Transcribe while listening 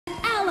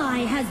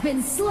ally has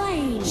been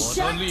slain.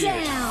 Shut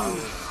down.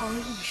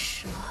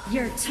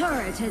 Your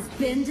turret has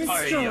been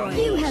destroyed.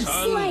 You have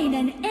slain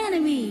an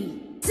enemy.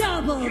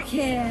 Double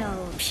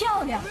kill.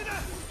 漂亮。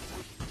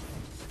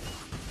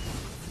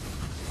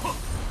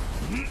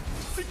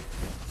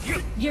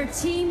 Your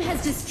team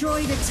has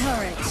destroyed a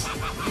turret.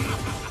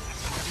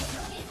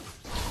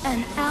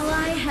 An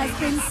ally has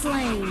been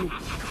slain.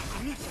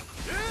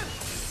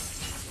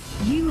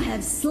 You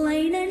have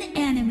slain an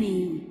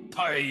enemy.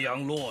 太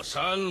阳落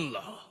山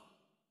了，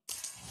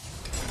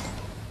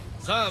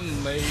赞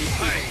美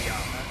太阳。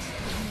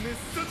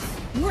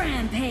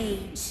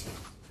Rampage.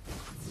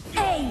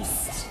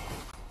 Ace.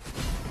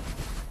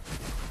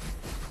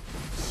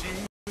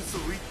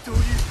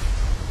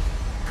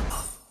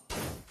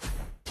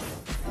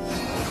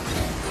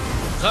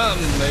 赞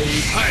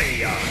美太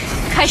阳。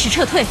开始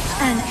撤退。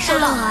 An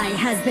ally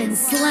has been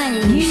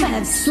slain. You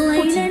have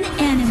slain an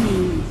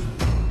enemy.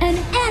 An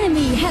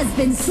enemy has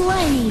been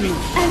slain.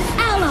 An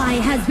ally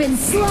has been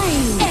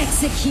slain.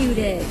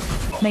 Executed.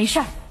 没事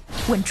儿，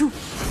稳住。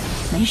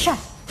没事儿，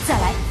再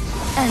来。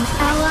 An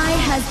ally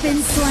has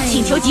been slain.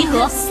 请求集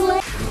合。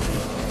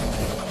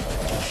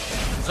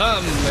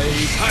赞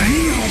美太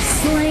You 阳。 have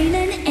slain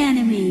an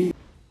enemy.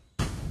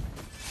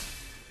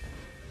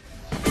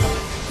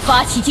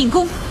 发起进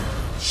攻。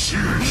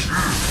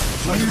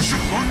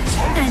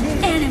 An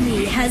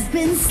enemy has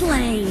been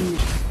slain.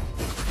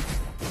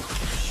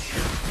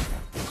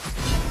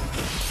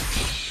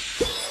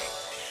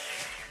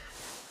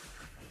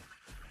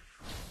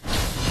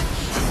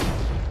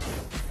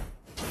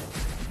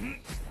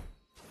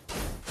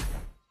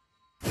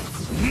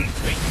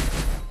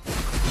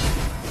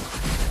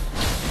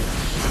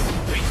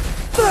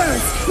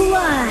 First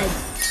blood.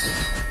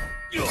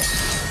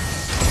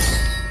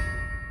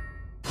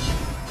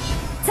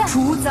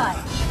 主宰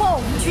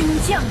暴君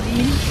降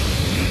临。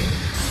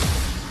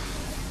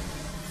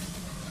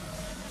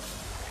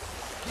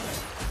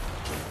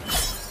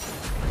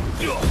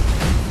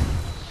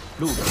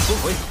路人收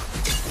回，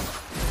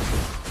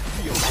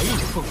来一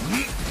凤。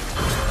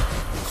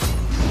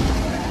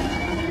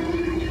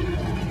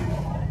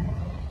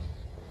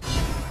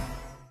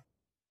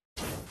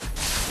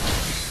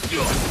这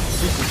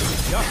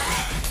是第二。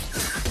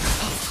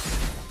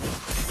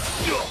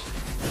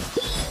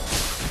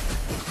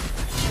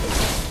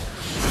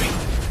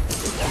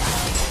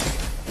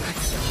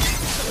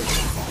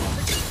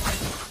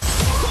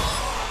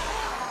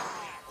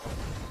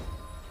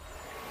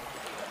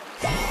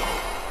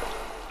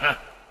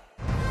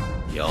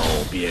 要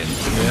变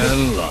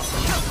天了！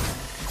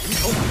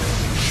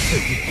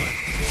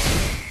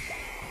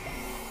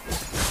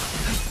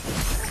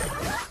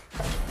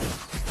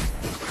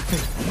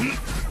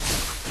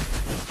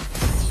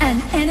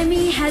 An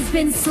enemy has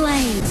been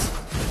slain.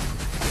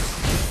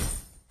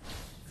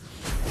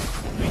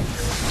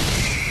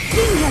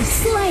 You have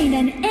slain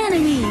an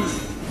enemy.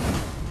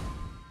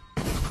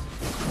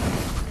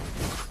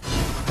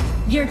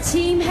 Your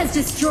team has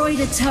destroyed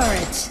a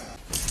turret.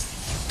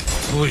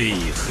 最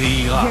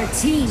黑暗。 Your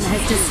team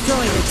has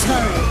destroyed a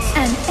turret.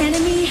 An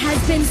enemy has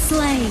been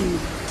slain.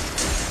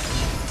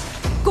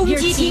 攻 Your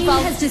击敌 team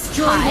方 has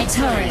destroyed 海 a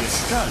turret.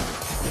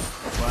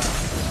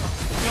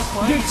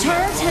 Your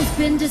turret has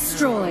been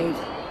destroyed.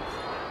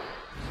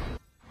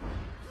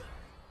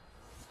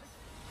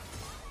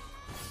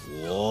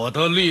 我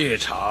的猎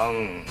场。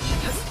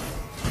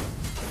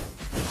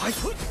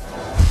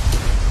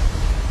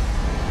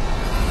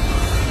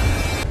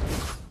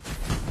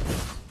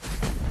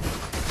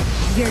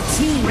 Your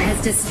team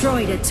has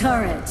destroyed a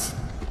turret.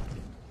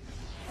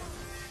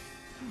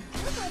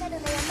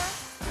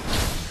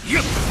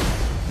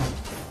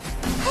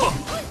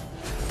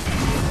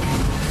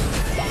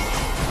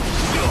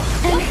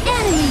 An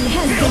enemy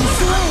has been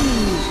slain.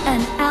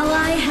 An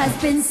ally has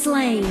been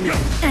slain.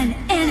 An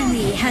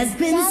enemy has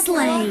been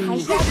slain.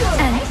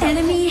 An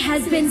enemy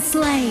has been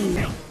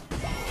slain.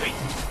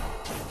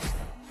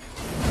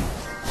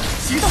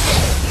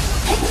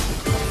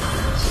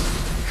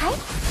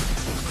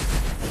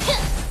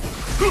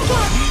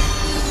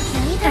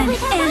 An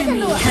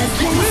enemy has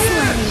been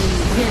slain.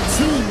 Your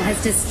team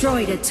has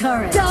destroyed a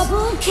turret.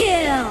 Double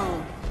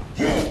kill!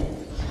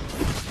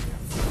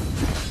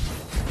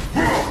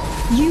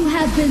 You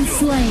have been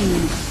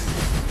slain.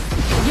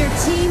 Your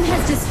team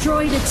has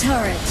destroyed a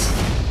turret.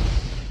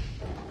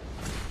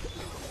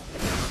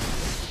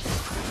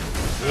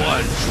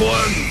 贯穿。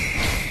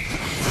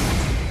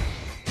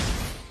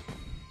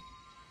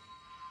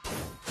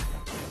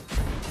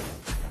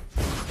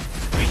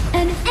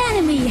 An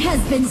enemy has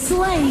been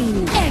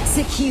slain.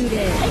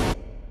 Executed.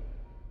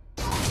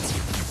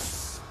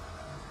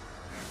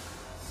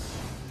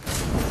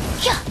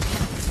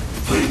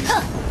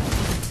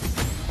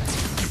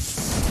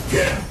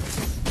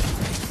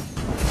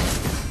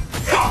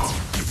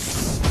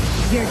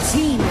 Your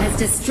team has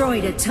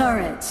destroyed a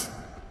turret.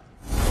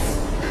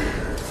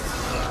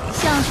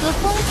 想和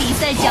风比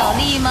赛角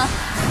力吗？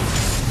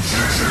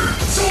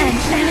 An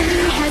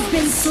enemy has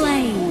been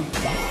slain.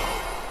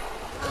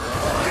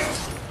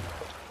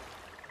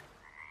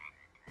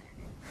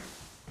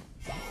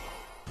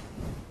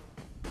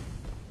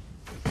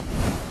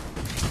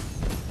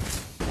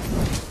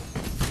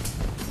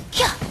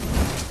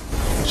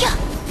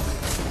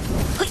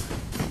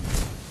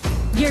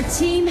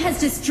 team has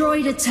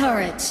destroyed a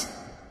turret.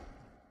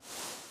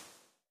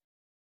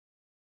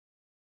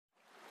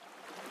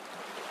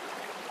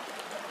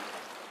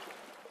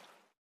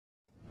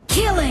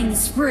 Killing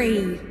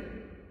spree.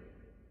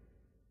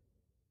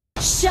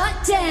 Shut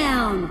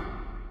down.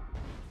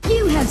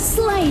 You have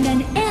slain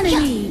an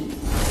enemy.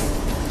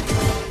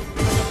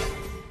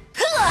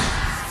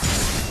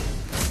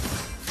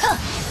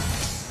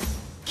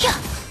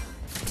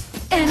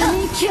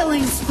 Enemy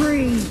killing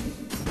spree.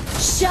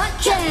 Shut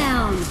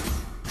down.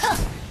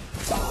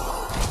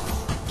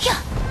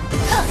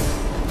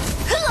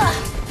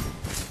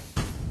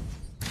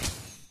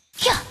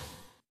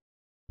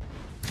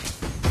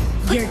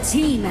 Your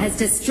team has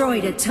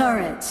destroyed a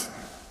turret.